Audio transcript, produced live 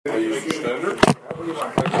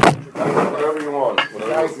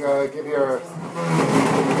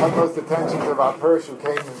Hirsch, who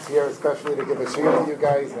came here especially to give a shiur to you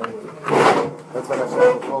guys, and that's been a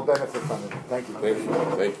full benefit from it. Thank you.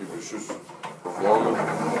 Thank you, Bishus.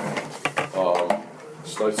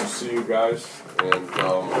 It's nice to see you guys, and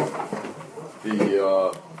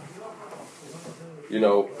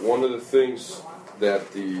one of the things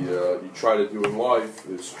that you try to do in life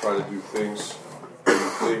is try to do things that you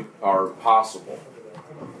think are possible.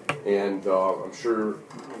 And I'm sure,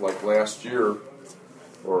 like last year,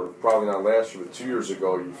 or probably not last year, but 2 years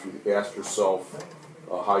ago, if you asked yourself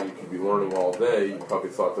how you could be learning all day, you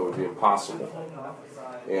probably thought that would be impossible.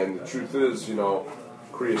 And the truth is,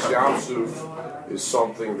 Kriyas Yamsuf is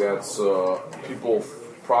something that's people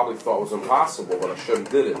probably thought was impossible, but Hashem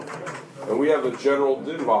did it. And we have a general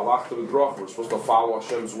din, we're supposed to follow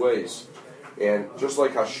Hashem's ways. And just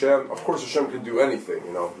like Hashem, of course Hashem can do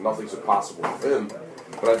anything, nothing's impossible with Him.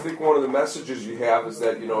 But I think one of the messages you have is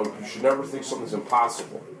that, you should never think something's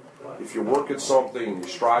impossible. If you work at something, and you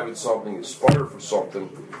strive at something, you aspire for something,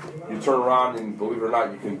 you turn around and, believe it or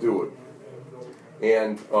not, you can do it.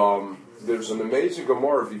 And there's an amazing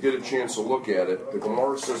Gemara, if you get a chance to look at it. The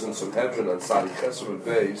Gemara says in Sanhedrin on Sadi Chesed and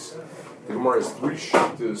Beis, the Gemara has 3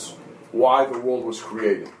 shittas why the world was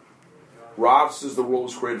created. Rav says the world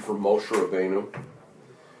was created for Moshe Rabbeinu.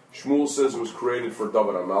 Shmuel says it was created for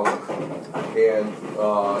David HaMelech. And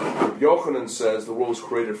Yochanan says the world was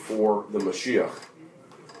created for the Mashiach.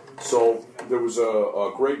 So there was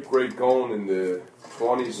a great Gaon in the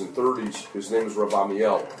 20s and 30s. His name is Rav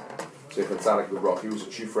Amiel. He was a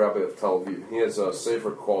chief rabbi of Tel Aviv. He has a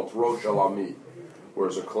sefer called Rosh Alami, where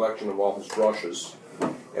it's a collection of all his drushes.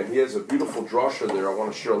 And he has a beautiful drusha there. I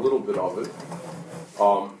want to share a little bit of it.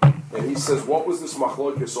 And he says, what was this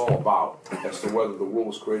machlokes all about, as to whether the world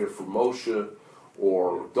was created for Moshe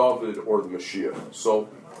or David or the Mashiach? So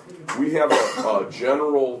we have a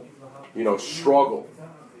general, struggle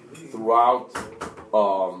throughout,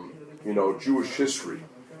 Jewish history.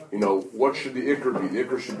 What should the ikr be? The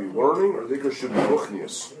ikr should be learning, or the ikr should be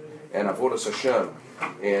ruchnius and avodas Hashem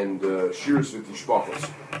and shiras v'tishpachos.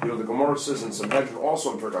 The Gemara says in Sanhedrin,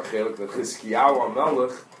 also in Perkei Chelek, that Chizkiyahu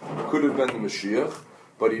HaMelech could have been the Mashiach,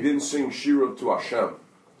 but he didn't sing shira to Hashem.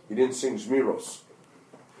 He didn't sing zmiros.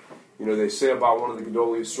 They say about one of the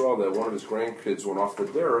Gedolei Yisrael that one of his grandkids went off the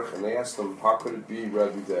derech, and they asked him, how could it be,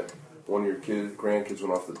 Rebbe, that one of your grandkids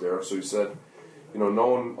went off the derech? So he said, no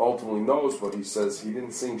one ultimately knows, but he says he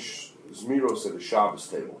didn't sing zmiros at the Shabbos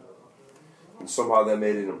table. And somehow that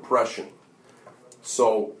made an impression.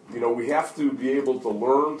 So, we have to be able to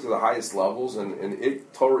learn to the highest levels, and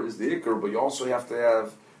Torah is the ikr, but you also have to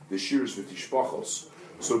have the shiras v'tishpachos.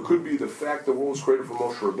 So it could be the fact the world was created for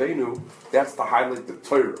Moshe Rabbeinu, that's to highlight the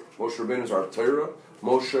Torah. Moshe Rabbeinu is our Torah,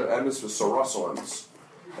 Moshe emes v'saraso emes.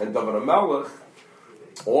 And David HaMelech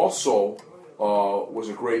also was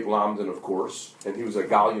a great lamdan, of course, and he was a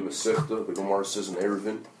Galia Mesichta, the Gemara says in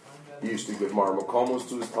Eruvin. He used to give Mar Makomos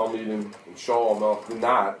to his Talmidim, and Shaul HaMelech did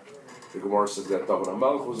not. The Gemara says that David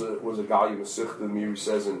HaMelech was a Galia Mesichta, the Meiri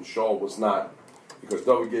says, and Shaul was not, because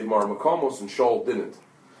David gave Mar Makomos and Shaul didn't.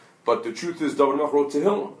 But the truth is, David HaMelech wrote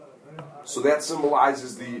Tehillim. So that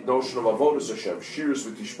symbolizes the notion of Avodas Hashem, Shiras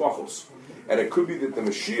v'Tishpachos. And it could be that the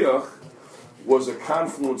Mashiach was a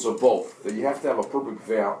confluence of both, that you have to have a perfect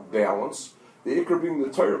balance. The ikr being the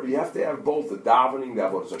Torah, but you have to have both the davening, the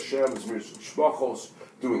Avodas Hashem, the Shiras v'Tishpachos,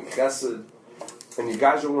 doing chesed. And you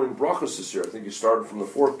guys are learning brachos this year. I think you started from the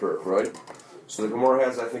 4th parak, right? So the Gemara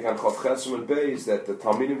has, I think, on Chav Chesed and Beis, that the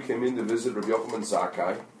Talmidim came in to visit Rabbi Yochanan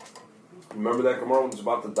Zakkai. Remember that Gemara when he was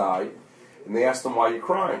about to die? And they asked him, why are you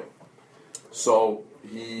crying? So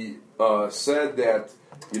he said that,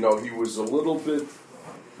 he was a little bit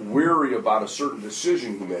weary about a certain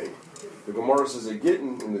decision he made. The Gemara says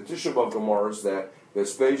again in the Tisha B'Av Gemaras that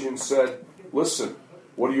Vespasian said, listen,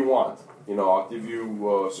 what do you want? I'll give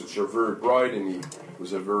you, since you're very bright, and he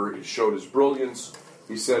showed his brilliance.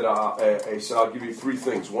 He said, I'll give you 3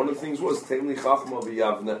 things. One of the things was, Te'li chachma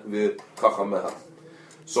v'chachameha.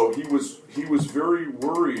 So he was very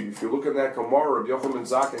worried. If you look at that Gemara, Rabbi Yochanan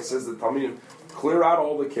Zakkai says that Talmidim, clear out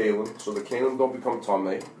all the kalim, so the kalim don't become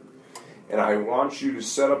tamei, and I want you to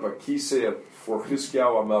set up a kisei for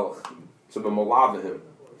Chizkiyahu HaMelech, to be malava him,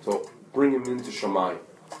 to bring him into Shamayim.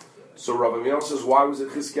 So Rabbi Amiel says, why was it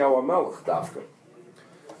Chizkiyahu HaMelech, Dafka?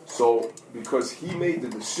 So, because he made the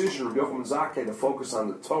decision, Rabbi Yochanan Zakkai, to focus on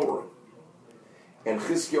the Torah. And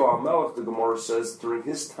Chizkiyahu HaMelech, the Gemara says, during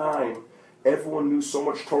his time, everyone knew so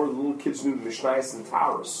much Torah, the little kids knew the Mishnayos and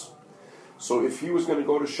Taras. So if he was going to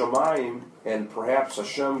go to Shamayim, and perhaps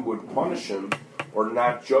Hashem would punish him, or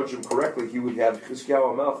not judge him correctly, he would have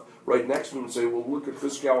Chizkiyahu HaMelech right next to him and say, well, look at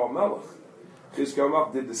Chizkiyahu HaMelech. Chizkiyahu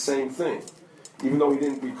HaMelech did the same thing. even though he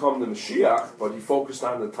didn't become the Mashiach, but he focused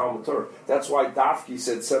on the Talmud Torah. That's why Dafki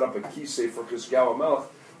said set up a kisei for Chizkiyahu Melech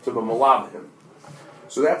to be malab him.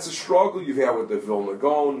 So that's a struggle you've had with the Vilna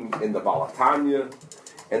Gaon and the Balatanya,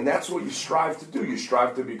 and that's what you strive to do. You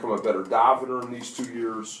strive to become a better davener in these 2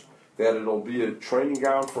 years, that it'll be a training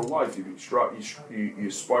ground for life. You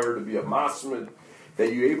aspire to be a masmid,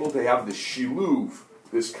 that you're able to have the shiluv,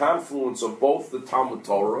 this confluence of both the Talmud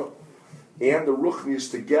Torah and the Ruchnius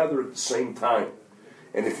together at the same time.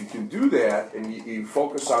 And if you can do that, and you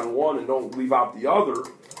focus on one and don't leave out the other,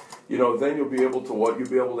 then you'll be able to You'll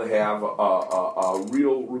be able to have a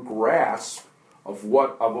real grasp of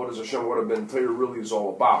what Avodas Hashem, what a Ben Torah really is all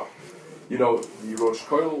about. The Rosh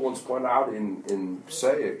Kollel once pointed out in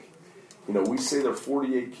Pesach, we say there are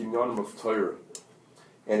 48 kinyanim of Torah.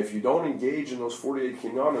 And if you don't engage in those 48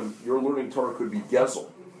 kinyanim, your learning Torah could be gezel.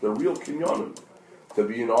 They're real kinyanim. To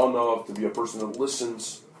be an onav, to be a person that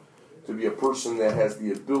listens, to be a person that has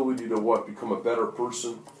the ability to become a better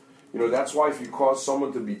person. That's why if you cause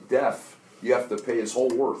someone to be deaf, you have to pay his whole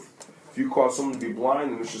worth. If you cause someone to be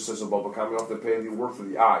blind, the Mishnah says about Bakam, you have to pay the worth of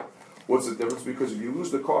the eye. What's the difference? Because if you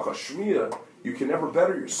lose the koach hashmiya, you can never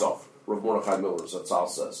better yourself. Rav Mordechai Miller, Zatzal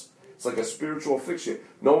says. It's like a spiritual fixture.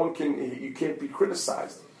 You can't be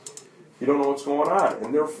criticized. You don't know what's going on.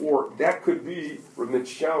 And therefore, that could be, Rav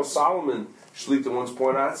Mitzvah Solomon Shlita once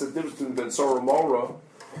pointed out, it's the difference between Ben Sora Mora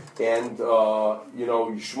and,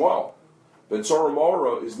 Yishmael. Ben Sora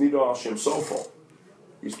Mora is Nido Al Shem Sofo.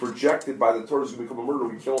 He's projected by the Torah to become a murderer.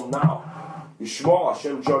 We kill him now. Yishmael,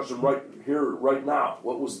 Hashem judged him right here, right now.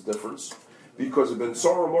 What was the difference? Because Ben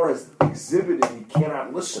Sora Mora has exhibited he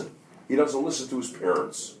cannot listen. He doesn't listen to his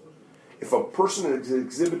parents. If a person has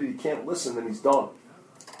exhibited he can't listen, then he's done.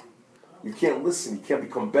 You can't listen. You can't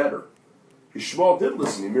become better. Yishmael did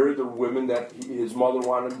listen. He married the women that his mother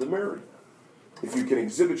wanted him to marry. If you can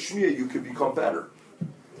exhibit Shmiya, you can become better.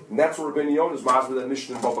 And that's where Rabbeinu Yonah's masbid that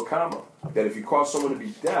Mishnah in Baba Kama. That if you cause someone to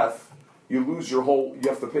be deaf, you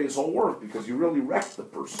have to pay his whole worth because you really wrecked the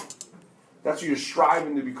person. That's what you're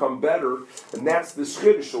striving to become better, and that's the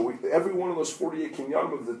chiddush. So every one of those 48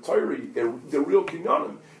 kinyanim of the Torah, they're real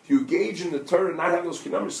kinyanim. If you engage in the Torah and not have those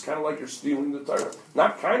kinyanim, it's kind of like you're stealing the Torah.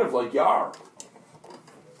 Not kind of like you are.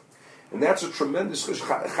 And that's a tremendous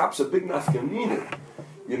chiddush. Chap's a big nafkamina.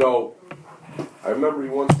 I remember he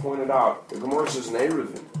once pointed out, the Gemara says in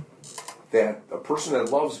Eruvin, that a person that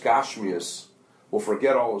loves Gashmias will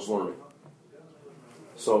forget all his learning.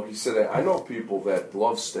 So he said, I know people that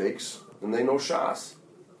love steaks, and they know Shas.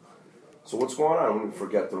 So what's going on when we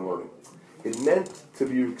forget their learning? It meant to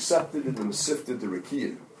be accepted in the Masifta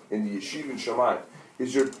Derekiyah, in the Yeshiva and Shammai.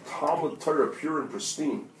 Is your Talmud Torah pure and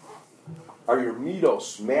pristine? Are your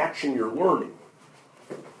midos matching your learning?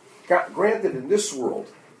 Granted, in this world,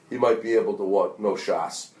 he might be able to know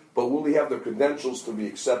Shas, but will he have the credentials to be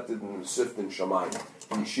accepted in the Masifta and Shammai,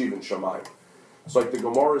 in Yeshiva and Shammai? It's like the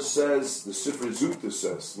Gemara says, the Sifra Zuta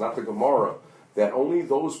says, not the Gemara, that only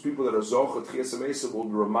those people that are Zocha Tchias HaMesa will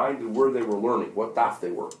be reminded where they were learning, what daf they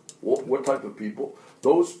were, what type of people.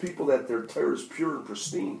 Those people that their Torah is pure and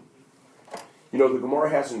pristine. The Gemara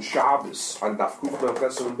has in Shabbos, on Daf Kuf Ben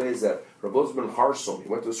Chesed Beis, that Rabbi Elazar ben Harsom, he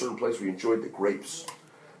went to a certain place where he enjoyed the grapes.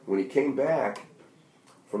 When he came back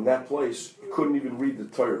from that place, he couldn't even read the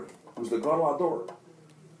Torah. It was the Gadol Ador.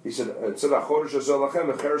 He said,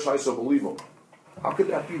 how could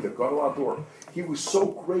that be? The Gadol Ador. He was so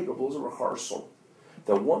great, Rabbi Elazar ben Harsom,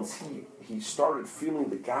 that once he started feeling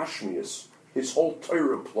the Gashmias, his whole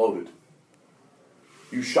Torah imploded.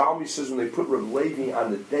 Yushalmi says when they put Reb Levi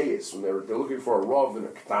on the dais, when they're looking for a Rav in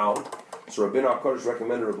a town, so Rabbeinu HaKadosh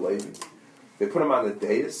recommended Reb Levi. They put him on the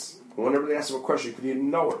dais, and whenever they asked him a question, he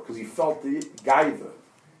couldn't know it, because he felt the gaiva.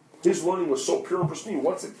 His learning was so pure and pristine.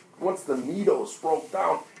 Once the midos broke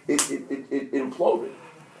down, it imploded.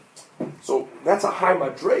 So that's a high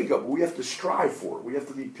madrega, but we have to strive for it. We have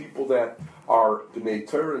to be people that are B'nai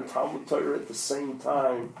Torah and Talmud Torah at the same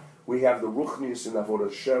time. We have the Ruchnius and Avodah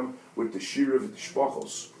Hashem with the Shira and the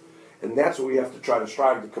Shpachos. And that's what we have to try to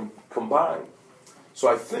strive to combine. So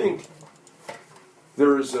I think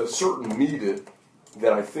there is a certain midah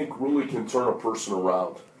that I think really can turn a person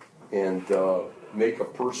around and make a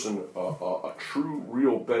person a true,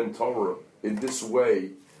 real Ben Torah in this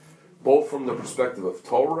way, both from the perspective of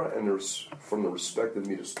Torah and from the perspective of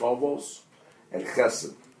Midas Tovos and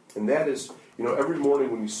Chesed. And that is, every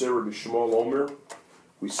morning when you say Rabbi Shmuel Omer,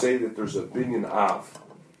 we say that there's a binyan av.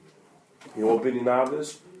 You know what binyan av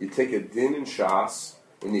is? You take a din in Shas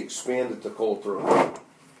and you expand it to Kol Torah.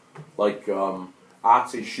 Like Atze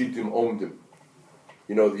Shitim Omdim.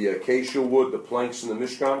 The acacia wood, the planks in the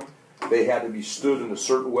Mishkan, they had to be stood in a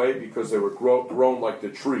certain way because they were grown like the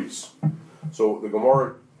trees. So the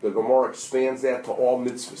Gemara expands that to all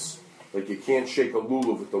mitzvahs. Like you can't shake a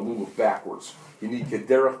lulav with the lulav backwards. You need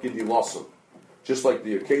kederach gedilasim. Just like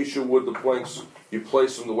the acacia wood, the planks, you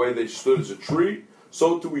place them the way they stood as a tree,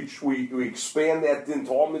 so too we expand that din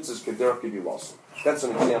to all mitzvahs kederach gedilasim. That's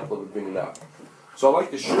an example of a binyan. So I'd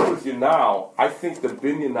like to share with you now, I think the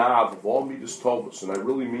binyan of all midas tovos, and I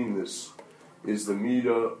really mean this, is the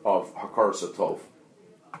midah of hakaras hatov.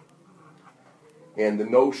 And the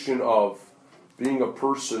notion of being a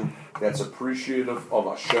person that's appreciative of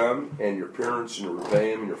Hashem and your parents and your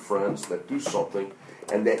rebbeim and your friends that do something,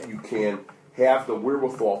 and that you can have the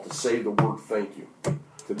wherewithal to say the word thank you,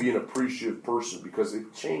 to be an appreciative person, because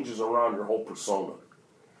it changes around your whole persona.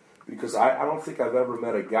 Because I don't think I've ever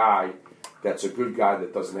met a guy that's a good guy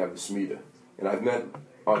that doesn't have this midah. And I've met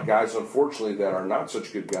guys, unfortunately, that are not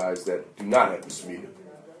such good guys that do not have this midah.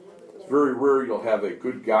 It's very rare you'll have a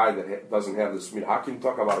good guy that doesn't have this midah. How can you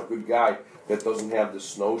talk about a good guy that doesn't have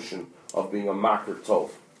this notion of being a makar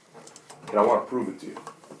tov? And I want to prove it to you.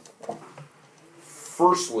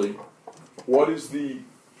 Firstly, what is the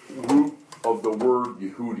root of the word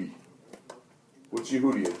Yehudi? What's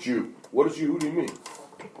Yehudi? A Jew. What does Yehudi mean?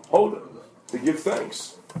 Hoda, to give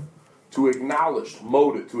thanks, to acknowledge,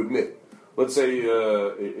 moda, to admit. Let's say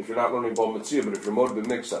if you're not learning Bal Mitzvah, but if you're moda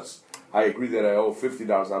b'mixas, I agree that I owe $50,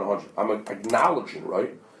 not $100. I'm acknowledging,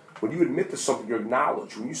 right? When you admit to something, you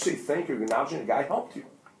acknowledge. When you say thank you, you're acknowledging a guy helped you.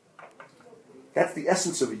 That's the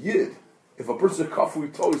essence of a yid. If a person's a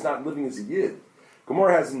kafui to, he's not living as a yid.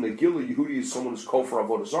 Gemara has in the Megillah, Yehudi is someone who's kofar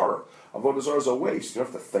avodah zarah. Avodah zarah is a waste. You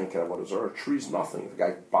don't have to thank an avodah zarah. A tree's nothing. The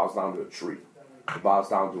guy bows down to a tree. He bows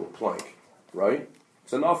down to a plank. Right?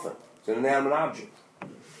 It's a nothing. It's an inanimate object.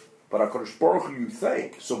 But HaKadosh Baruch Hu you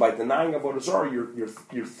thank. So by denying avodah zarah,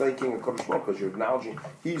 you're thanking HaKadosh Baruch Hu because you're acknowledging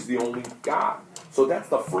He's the only God. So that's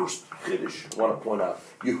the first chiddush I want to point out.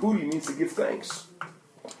 Yehudi means to give thanks.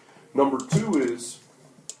 Number two is,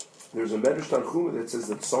 there's a Medrash Tanchuma that says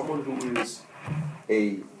that someone who is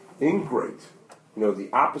a ingrate, the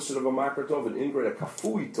opposite of a makar tov, an ingrate, a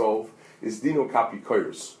kafui tov, is dino kapi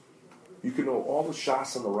koiris. You can know all the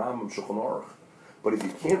shas and the Rambam Shulchan Aruch, but if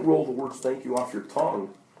you can't roll the words thank you off your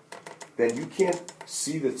tongue, then you can't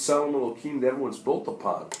see the Tzelem Elokim that everyone's built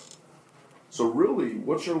upon. So really,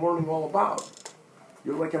 what's your learning all about?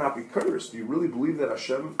 You're like an apikoros. Do you really believe that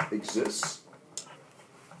Hashem exists?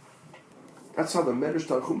 That's how the Medrash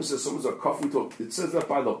Tanchuma says someone's a kafui tov. It says that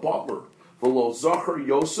by the butler. V'lo zachar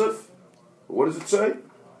Yosef. What does it say?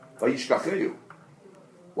 Vayishkacheyu.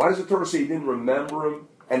 Why does the Torah say he didn't remember him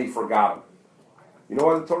and he forgot him? You know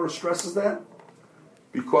why the Torah stresses that?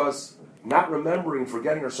 Because not remembering,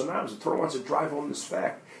 forgetting are synonymous. The Torah wants to drive home this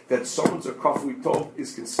fact that someone's a kafui tov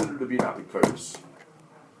is considered to be an apikoros.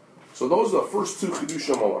 So those are the first two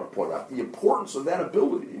chidushim I want to point out. The importance of that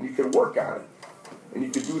ability, and you can work on it, and you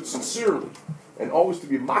can do it sincerely, and always to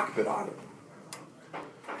be makbid on it.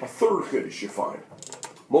 A third chiddush you find.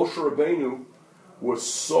 Moshe Rabbeinu was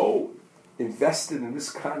so invested in this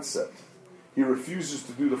concept, he refuses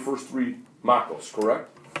to do the first three makos,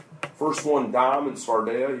 correct? First one, Dam and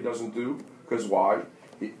Svardeya, he doesn't do, because why?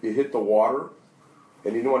 He hit the water,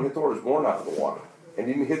 and he didn't want to hit the water, he was born out of the water. And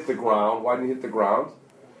he didn't hit the ground. Why didn't he hit the ground?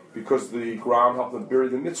 Because the ground helped him bury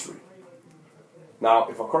the mitzvah. Now,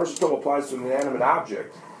 if a hakaras hatov applies to an inanimate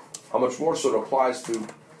object, how much more so it applies to,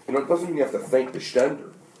 it doesn't mean you have to thank the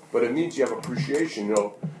shtender, but it means you have appreciation.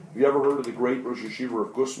 Have you ever heard of the great Rosh Yeshiva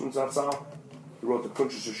of Gusman Zatzal? He wrote the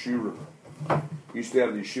Kunshas Yeshiva. He used to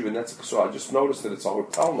have the yeshiva in Netzik. So I just noticed that it's a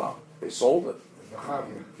hotel now. They sold it.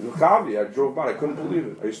 Chavi. I drove by. I couldn't believe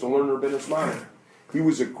it. I used to learn Rabbeinu Zman. He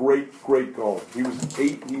was a great, great Gaon. He was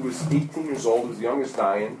 18 years old. He was the youngest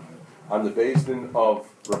Dayan on the Beis Din of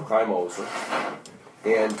Reb Chaim Ozer.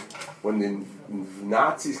 And when the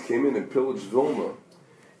Nazis came in and pillaged Vilna,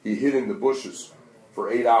 he hid in the bushes for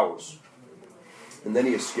 8 hours. And then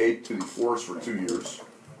he escaped to the forest for 2 years.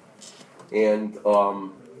 And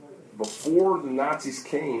before the Nazis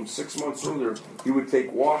came, 6 months earlier, he would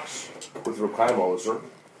take walks with Reb Chaim Ozer.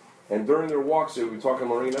 And during their walks, they would be talking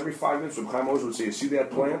Lorraine. Every 5 minutes, Reb Chaim Ozer would say, you see that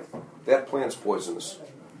plant? That plant's poisonous.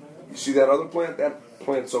 You see that other plant? That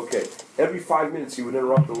plant's okay. Every 5 minutes, he would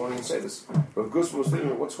interrupt the learning and say this. But Gusman was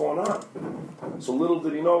thinking, what's going on? So little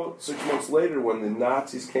did he know, 6 months later, when the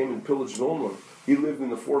Nazis came and pillaged Vilna, he lived in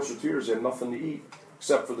the forest for 2 years. He had nothing to eat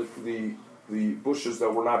except for the bushes that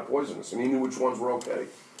were not poisonous. And he knew which ones were okay.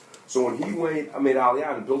 So when he made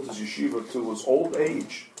Aliyah and built his yeshiva to his old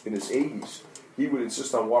age, in his 80s, he would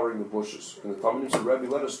insist on watering the bushes. And the Talmudim said, Rebbe,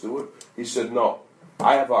 let us do it. He said, no.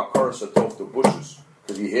 I have a hakaras hatov to bushes.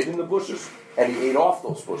 Because he hid in the bushes, and he ate off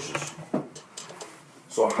those bushes.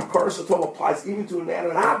 So hakaras hatov applies even to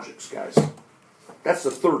inanimate objects, guys. That's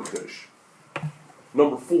the third Chiddush.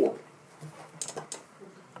 Number 4.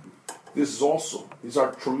 These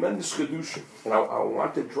are tremendous Chidushim. And I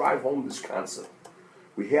want to drive home this concept.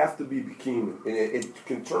 We have to be Bikini. And it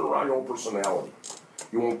can turn around your whole personality.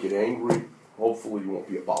 You won't get angry. Hopefully you won't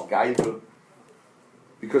be a Balgaiva.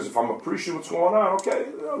 Because if I'm appreciating what's going on, okay,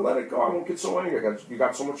 let it go. I won't get so angry. You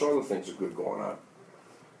got so much other things that are good going on.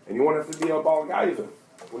 And you won't have to be a Balgaiva.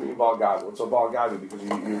 What do you mean Balgaiva? What's a Balgaiva? Because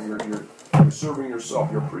you're serving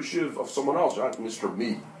yourself. You're appreciative of someone else. You're not Mr.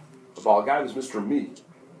 Me. A Balgaiva is Mr. Me.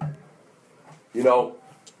 You know,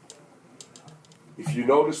 if you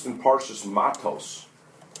noticed in Parshas Matos,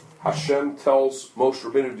 Hashem tells Moshe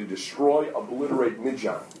Rabbeinu to destroy, obliterate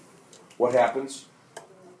Midian. What happens?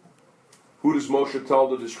 Who does Moshe tell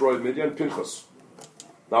to destroy Midian? Pinchas.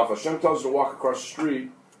 Now, if Hashem tells you to walk across the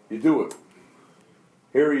street, you do it.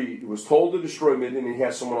 Here he was told to destroy Midian, and he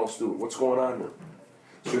has someone else do it. What's going on here?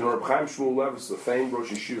 So, Reb Chaim Shmuel Levis, the famed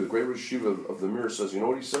Rosh Yeshiva, the great Rosh Yeshiva of the Mir, says, you know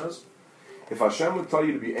what he says? If Hashem would tell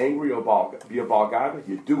you to be angry or be a Balgaiva,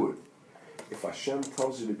 you do it. If Hashem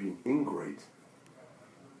tells you to be an ingrate,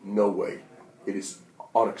 no way. It is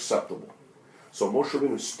unacceptable. So Moshe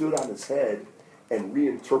Rabbeinu stood on his head and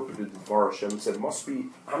reinterpreted the Dvar Hashem and said, must be,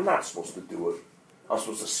 I'm not supposed to do it. I'm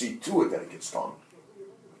supposed to see to it that it gets done.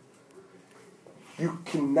 You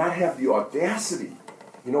cannot have the audacity.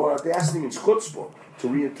 You know what audacity means? Chutzpah, to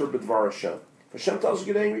reinterpret Dvar Hashem. If Hashem tells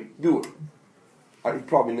you to get angry, do it.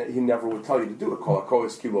 He never would tell you to do it. Kol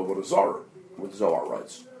hakohes kilo avodah zarah, what the Zohar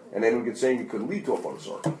writes. And anyone gets angry could lead to avodah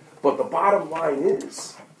zarah. But the bottom line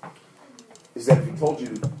is that if he told you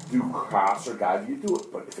to do chas or gaiva, you do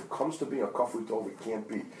it. But if it comes to being a kafri tov, it can't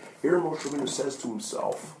be. Here Moshe Rabbeinu says to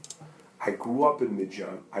himself, I grew up in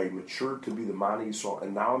Midian, I matured to be the Mani Yisrael,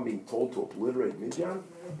 and now I'm being told to obliterate Midian?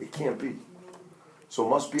 It can't be. So it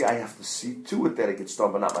must be I have to see to it that it gets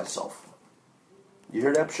done, but not myself. You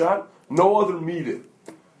hear that, Pshat? No other meeting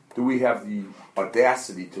do we have the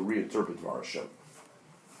audacity to reinterpret Dvar Hashem.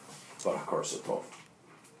 But Hakar Satov.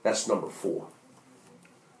 That's number 4.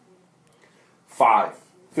 5,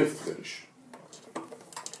 fifth Chiddush.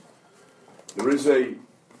 There is a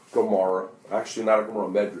Gemara, actually not a Gemara,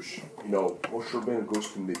 Medrash. You know, Moshe Rabbeinu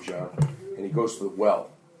goes to Midian, and he goes to the well.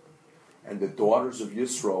 And the daughters of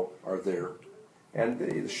Yisro are there, and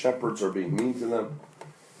the shepherds are being mean to them.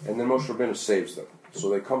 And then Moshe Rabbeinu saves them. So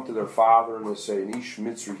they come to their father and they say, Ish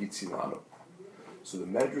Mitzri Hitzilanu. So the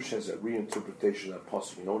Medrash has a reinterpretation of that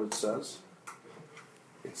pasuk. You know what it says?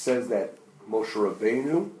 It says that Moshe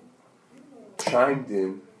Rabbeinu chimed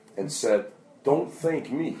in and said, don't thank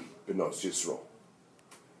me, Benos Yisro.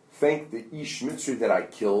 Thank the Ish Mitzri that I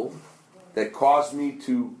killed, that caused me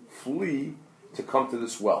to flee to come to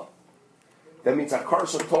this well. That means Hakar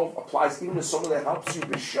Satov applies even to someone that helps you,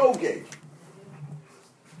 B'shogeg.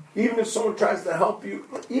 Even if someone tries to help you,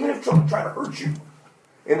 even if someone tries to hurt you,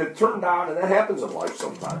 and it turned out, and that happens in life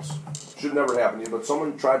sometimes, should never happen to you, but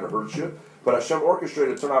someone tried to hurt you, but Hashem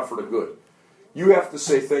orchestrated it to turn out for the good. You have to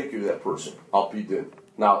say thank you to that person. Al Pi Din.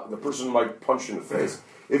 Now, the person might punch you in the face.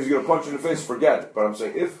 If he's going to punch you in the face, forget it. But I'm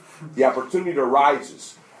saying, if the opportunity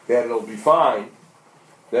arises that it'll be fine,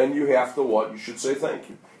 then you have to what? You should say thank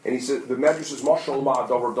you. And he said, the Medrash says, Mashal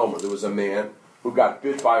Ma'adavar Domer. There was a man who got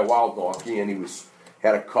bit by a wild donkey, and he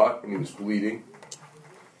had a cut, and he was bleeding,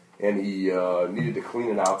 and he needed to clean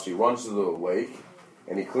it out. So he runs to the lake,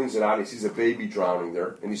 and he cleans it out. And he sees a baby drowning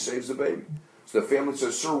there, and he saves the baby. So the family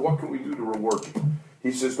says, sir, what can we do to reward you?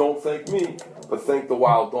 He says, don't thank me, but thank the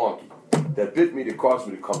wild donkey that bit me, that caused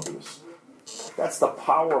me to come to this. That's the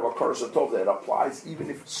power of Hakar Satov that applies even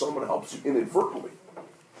if someone helps you inadvertently.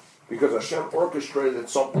 Because Hashem orchestrated that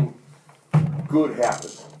something good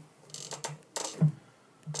happened.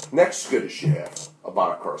 Next Chiddush you have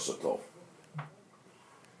about Hakar Satov.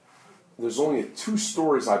 There's only 2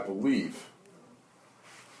 stories, I believe,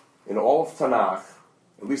 in all of Tanakh,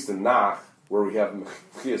 at least in Nach, where we have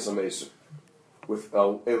Mechias HaMesir. With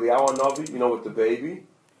Eliyahu Hanavi, you know, with the baby,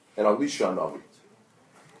 and Elisha Hanavi.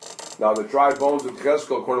 Now, the dry bones of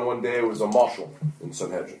Cheskel, according to one day, it was a mashal in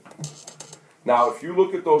Sanhedrin. Now, if you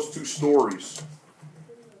look at those 2 stories,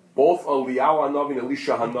 both Eliyahu Hanavi and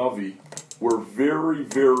Elisha Hanavi were very,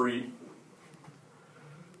 very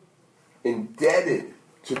indebted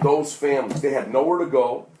to those families. They had nowhere to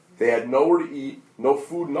go, they had nowhere to eat, no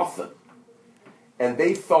food, nothing. And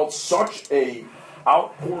they felt such a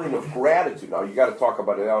outpouring of gratitude. Now, you got to talk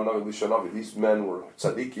about Eliyahu Hanavi, Elisha Hanavi. These men were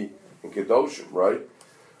tzadiki and kedoshim, right?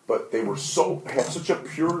 But they were had such a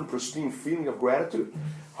pure and pristine feeling of gratitude.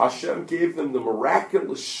 Hashem gave them the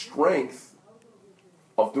miraculous strength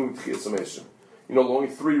of doing Tchias HaMesir. You know, only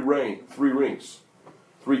 3 rings,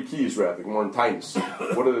 3 keys rather, more in tightness.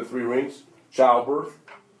 What are the 3 rings? childbirth,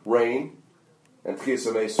 rain, and Tchias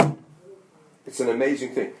HaMesim. It's an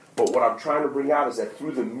amazing thing. But what I'm trying to bring out is that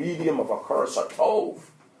through the medium of Hakaras HaTov,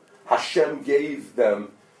 Hashem gave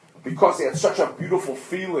them, because they had such a beautiful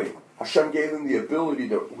feeling, Hashem gave them the ability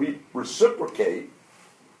to reciprocate,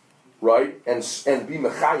 right, and be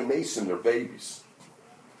Mechai Mason, their babies.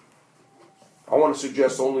 I want to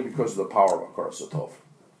suggest only because of the power of Hakaras HaTov.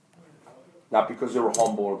 Not because they were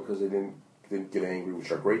humble or because they didn't get angry,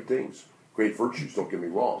 which are great things, great virtues, don't get me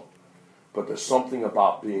wrong. But there's something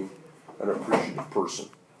about being an appreciative person.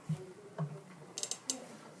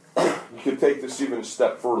 You can take this even a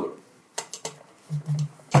step further.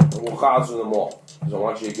 And we'll chazer them all, because I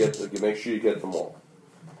want you to make sure you get them all.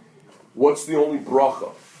 What's the only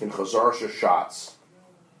bracha in Chazar Shashatz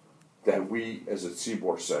that we as a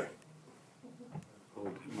tzibor say?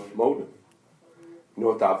 Modin. You know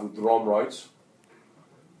what the Avudraham writes?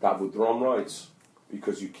 The Avudraham writes,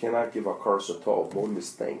 because you cannot give Hakaras HaTov, Modin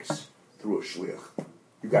is thanks through a shliach.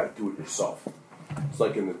 You got to do it yourself. It's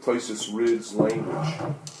like in the Tosis Rid's language,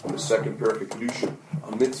 in the second parak of Kedushin,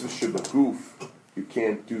 a mitzvah shebaguf you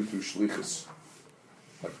can't do through shlichus.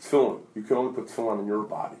 Like tefillin, you can only put tefillin on your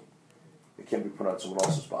body. It can't be put on someone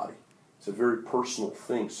else's body. It's a very personal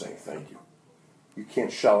thing, saying thank you. You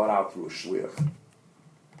can't shell it out through a shliach.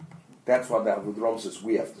 That's why the Avudraham says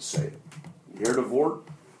we have to say it. You hear the word?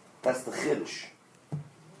 That's the chiddush.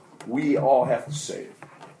 We all have to say it.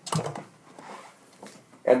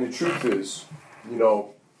 And the truth is,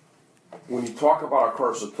 when you talk about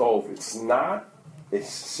Hakaras HaTov, it's not a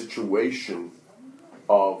situation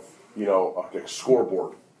of, a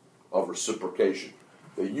scoreboard of reciprocation.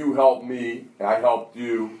 That you helped me, and I helped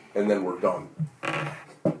you, and then we're done.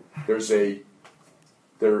 There is a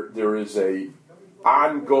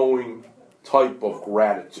ongoing type of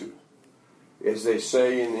gratitude. As they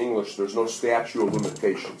say in English, there's no statute of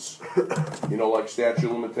limitations. Like statute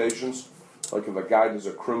of limitations? Like if a guy does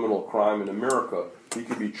a criminal crime in America, he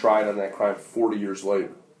could be tried on that crime 40 years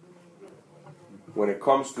later. When it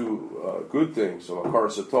comes to good things, so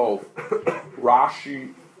Hakaras HaTov,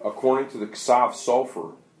 Rashi, according to the Ksav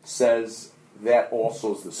Sofer, says that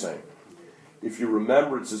also is the same. If you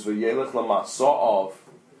remember, it says, V'yelech l'masa'av,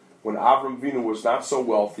 when Avram Avinu was not so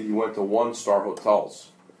wealthy, he went to one-star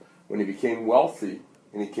hotels. When he became wealthy,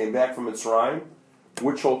 and he came back from Mitzrayim,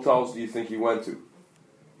 which hotels do you think he went to?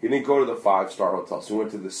 He didn't go to the 5-star hotels. He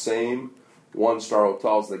went to the same 1-star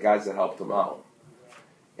hotels, the guys that helped him out.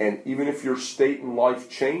 And even if your state in life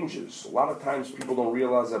changes, a lot of times people don't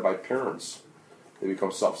realize that by parents. They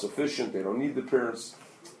become self-sufficient. They don't need the parents.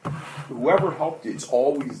 Whoever helped you, it's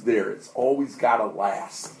always there. It's always got to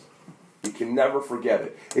last. You can never forget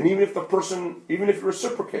it. And even if you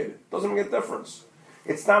reciprocate it, doesn't make a difference.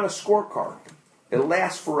 It's not a scorecard. It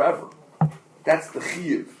lasts forever. That's the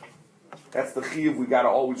chiyuv. That's the chiyuv we got to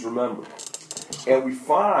always remember. And we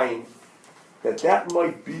find that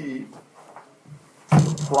might be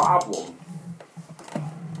the problem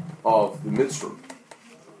of the Mitzvah.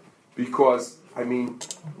 Because,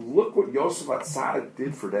 look what Yosef HaTzadik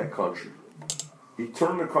did for that country. He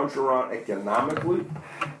turned the country around economically.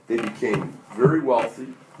 They became very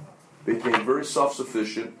wealthy. They became very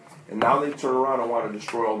self-sufficient. And now they turn around and want to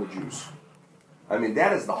destroy all the Jews.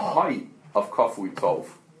 That is the height of Kafui Tov.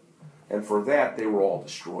 And for that, they were all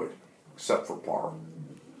destroyed, except for Par.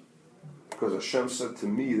 Because Hashem said to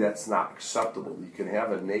me, that's not acceptable. You can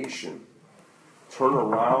have a nation turn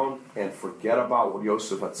around and forget about what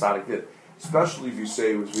Yosef HaTzadik did. Especially if you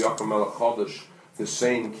say it was V'yakom Melech Chodesh, the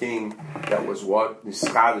same king that was what?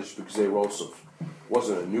 Nischadish B'Gzei Yosef.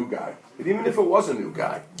 Wasn't a new guy. But even if it was a new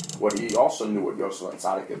guy, he also knew what Yosef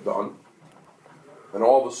HaTzadik had done. And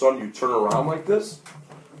all of a sudden you turn around like this?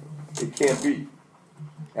 It can't be.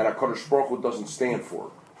 And HaKadosh Baruch Hu doesn't stand for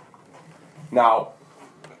it. Now,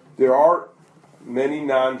 there are many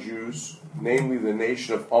non-Jews, namely the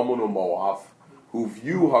nation of Ammon and Moab, who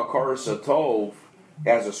view Hakaras HaTov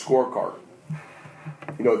as a scorecard.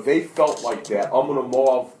 They felt like that. Ammon and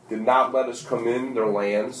Moab did not let us come in their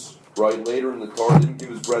lands, right? Later in the Torah, didn't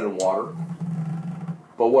give us bread and water.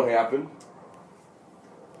 But what happened?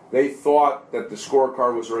 They thought that the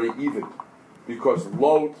scorecard was already even, because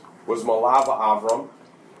Lot was Malava Avram.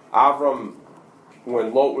 Avram,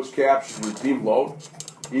 when Lot was captured, redeemed Lot.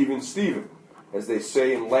 Even Stephen, as they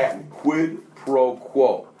say in Latin, quid pro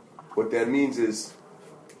quo. What that means is,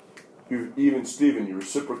 even Stephen, you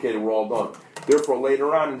reciprocated, we're all done. Therefore,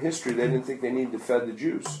 later on in history, they didn't think they needed to feed the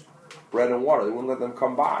Jews bread and water. They wouldn't let them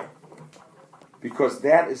come by. Because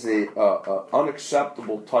that is a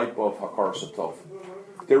unacceptable type of Hakaras HaTov.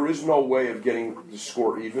 There is no way of getting the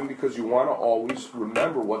score even, because you want to always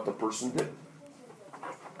remember what the person did.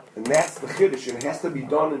 And that's the chiddush, and it has to be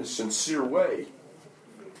done in a sincere way.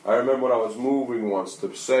 I remember when I was moving once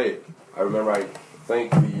to say it. I remember I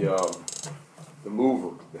thanked the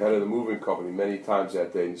mover, the head of the moving company, many times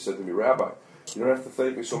that day. And he said to me, Rabbi, you don't have to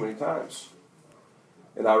thank me so many times.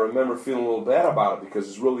 And I remember feeling a little bad about it because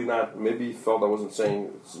it's really not, maybe he felt I wasn't saying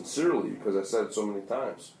it sincerely because I said it so many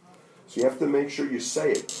times. So you have to make sure you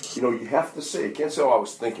say it. You have to say it. You can't say, I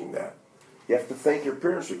was thinking that. You have to thank your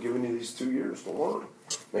parents for giving you these 2 years to learn.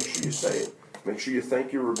 Make sure you say it. Make sure you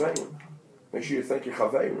thank your rebbeim. Make sure you thank your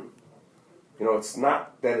chaveirim. It's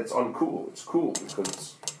not that it's uncool. It's cool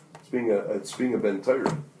because it's being a ben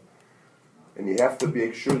Torah. And you have to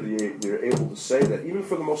make sure that you're able to say that, even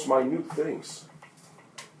for the most minute things.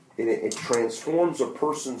 It transforms a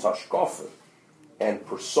person's hashkafa and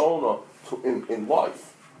persona in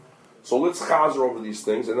life. So let's chazer over these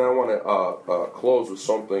things, and then I want to close with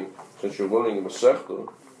something. Since you're learning the Masechta,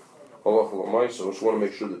 I just want to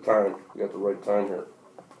make sure the time, we got the right time here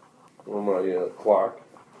on my clock.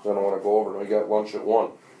 I don't want to go over, and I got lunch at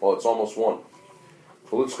 1. Well, it's almost 1.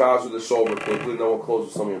 So let's chazer this over quickly, and then we'll close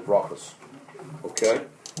with some of your brachas. Okay?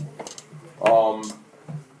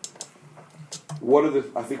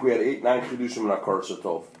 I think we had 9 chidushim in Akar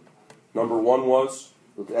Satov. Number 1 was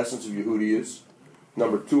what the essence of Yehudi is.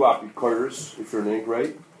 Number 2, apikoros, if you're an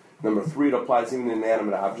integrate. Number 3, it applies even to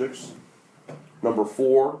inanimate objects. Number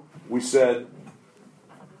 4, we said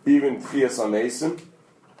even tchias amesim,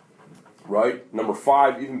 right? Number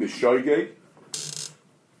 5, even b'shoygeg.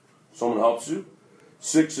 Someone helps you.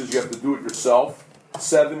 6 is you have to do it yourself.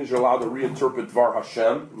 7 is you're allowed to reinterpret Dvar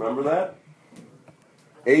Hashem. Remember that?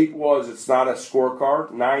 8 was it's not a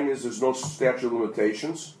scorecard. 9 is there's no statute of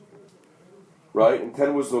limitations. Right? And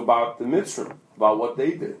 10 was about the mitzvah, about what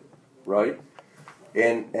they did. Right?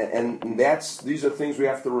 And these are things we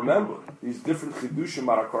have to remember. These different chidushim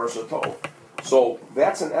marakar satol. So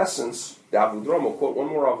that's in essence the Avodram. We'll quote one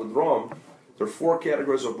more Avodram. There are 4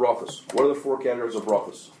 categories of brachas. What are the 4 categories of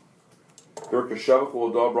brachas? Birkas Shavach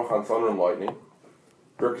Ulodah, bracha on thunder and lightning.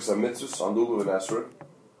 Birkas HaMitzvahs on lulav and esrog,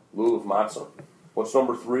 lulav matzah. What's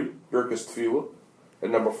number 3? Birkas Tefillah.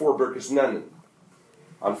 And number 4, Birkas Nenin,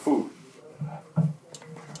 on food.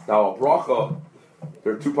 Now a bracha,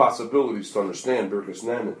 there are 2 possibilities to understand Birkas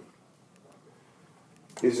Nenin.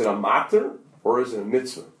 Is it a matter or is it a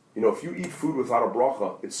mitzvah? If you eat food without a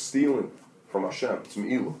bracha, it's stealing from Hashem. It's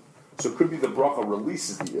me'ilah. So it could be the bracha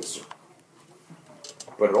releases the Isser.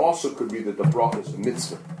 But it also could be that the bracha is a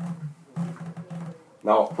mitzvah.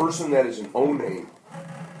 Now a person that is an onaim,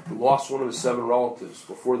 who lost one of his 7 relatives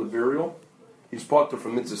before the burial, he's patur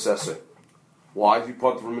from mitzvah seseh. Why is he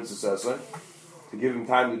patur from mitzvah seseh? To give him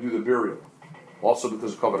time to do the burial. Also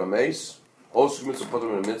because of kavod hameis. Also mitzvah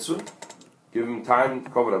patur in a mitzvah. Give him time to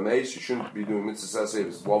kavod hameis. You shouldn't be doing mitzvah seseh if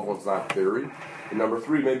his loved one's not buried. And number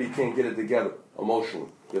 3, maybe he can't get it together emotionally.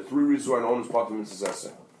 There are 3 reasons why an onaim is patur mitzvah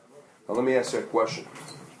seseh. Now let me ask you a question.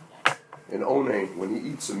 An onaim, when he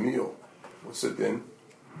eats a meal, what's it in?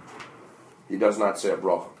 He does not say a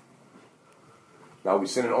bracha. Now we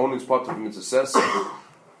say an onaim's patur from mitzvah seseh,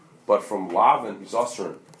 but from Lavan, he's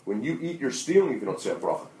usherin. When you eat, you're stealing if you don't say a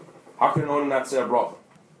bracha. How can an onaim not say a bracha?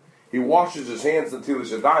 He washes his hands until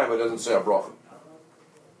he's a dying, but doesn't say a bracha.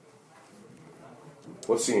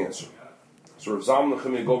 What's the answer? So Rav Zalman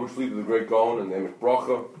Nechemia Goldberg, the great Gaon, and they make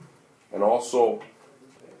bracha, and also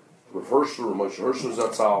Rav Hirschler, Moshe Hirschler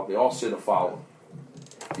Zatzal, they all say the following.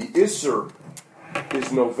 The Isser is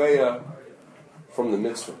Novea from the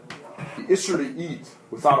mitzvah. The Isser to eat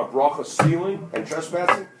without a bracha, stealing and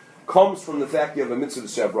trespassing, comes from the fact you have a mitzvah to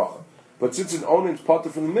say a bracha. But since an onaim's patur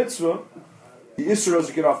from the mitzvah, the Isser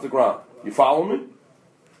doesn't get off the ground. You follow me?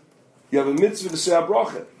 You have a mitzvah to say a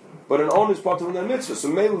bracha, but an onaim's patur from that mitzvah. So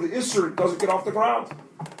maybe the Isser doesn't get off the ground.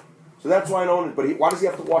 So that's why an onaim, but why does he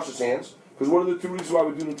have to wash his hands? Because what are the 2 reasons why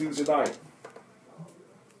we do the Netilas Yadayim?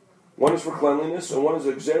 One is for cleanliness, and one is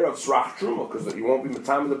a gzeira of srach truma, because he won't be the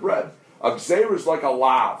time of the bread. A gzeira is like a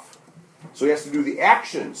lav. So he has to do the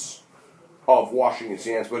actions of washing his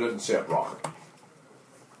hands, but he doesn't say a bracha.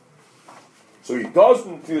 So he does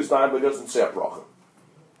the Netilas Yadayim, but he doesn't say a bracha.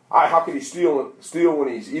 How can he steal when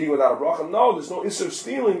he's eating without a bracha? No, there's no issur of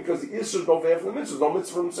stealing, because the issur don't pay for the mitzvah. There's no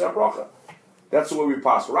mitzvah for him to say a bracha. That's the way we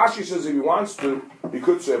pass. Rashi says if he wants to, he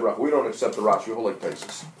could say a bracha. We don't accept the Rashi. We hold like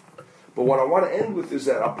Taisus. But what I want to end with is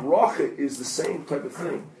that a bracha is the same type of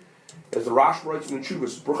thing. As the Rashi writes in the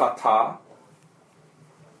Chuvas, bruchata,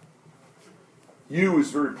 you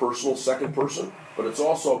is very personal, second person, but it's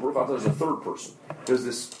also, bruchata is a third person. There's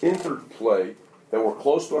this interplay that we're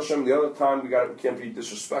close to Hashem, the other time we can't be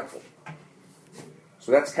disrespectful.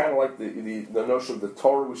 So that's kind of like the notion of the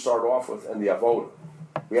Torah we started off with and the Avodah.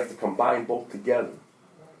 We have to combine both together.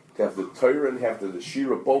 to have the Torah and have the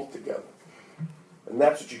Shira both together. And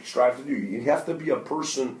that's what you strive to do. You have to be a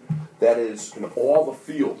person that is in all the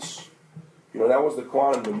fields. That was the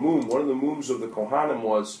Kohanim, the moon. One of the moons of the Kohanim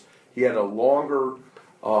was he had a longer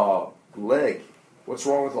leg. What's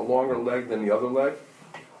wrong with a longer leg than the other leg?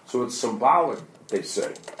 So it's symbolic, they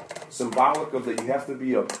say. Symbolic of that you have to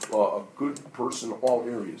be a good person in all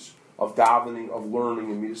areas of davening, of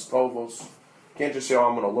learning, and midas tovos. You can't just say,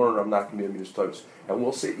 I'm going to learn, I'm not going to be a midas tovos. And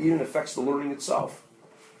we'll say it even affects the learning itself.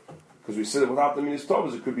 Because we said that without the midas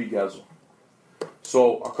tovos, it could be gezel.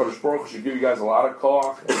 So HaKadosh Baruch Hu should give you guys a lot of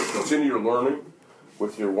koach and continue your learning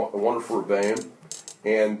with your wonderful Rebbeim.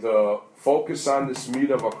 And focus on this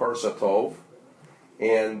midah of Akar Satov.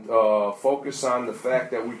 And focus on the fact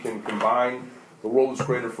that we can combine the world is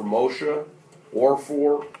created for Moshe, or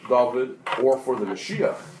for David, or for the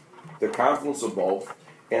Mashiach, the confluence of both,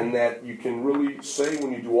 and that you can really say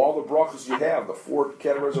when you do all the brachas you have, the 4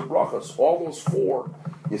 categories of brachas, all those 4,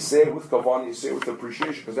 you say it with kavanah, you say it with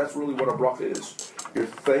appreciation, because that's really what a bracha is. You're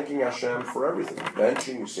thanking Hashem for everything.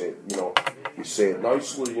 Benching, you say it, you say it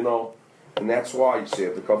nicely, and that's why you say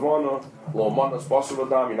it. The kavanah, lo manas basar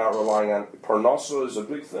adam, you're not relying on parnasa is a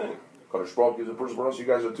big thing. Kadosh Baruch Hu gives a person parnasa. You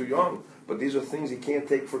guys are too young, but these are things you can't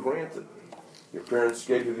take for granted. Your parents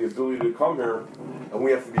gave you the ability to come here, and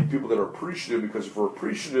we have to be people that are appreciative, because if we're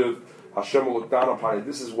appreciative, Hashem will look down upon it.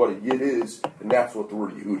 This is what a yid is, and that's what the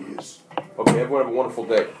word Yehudi is. Okay, everyone have a wonderful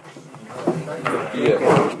day. Yeah.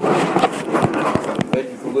 Thank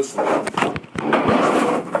you for listening.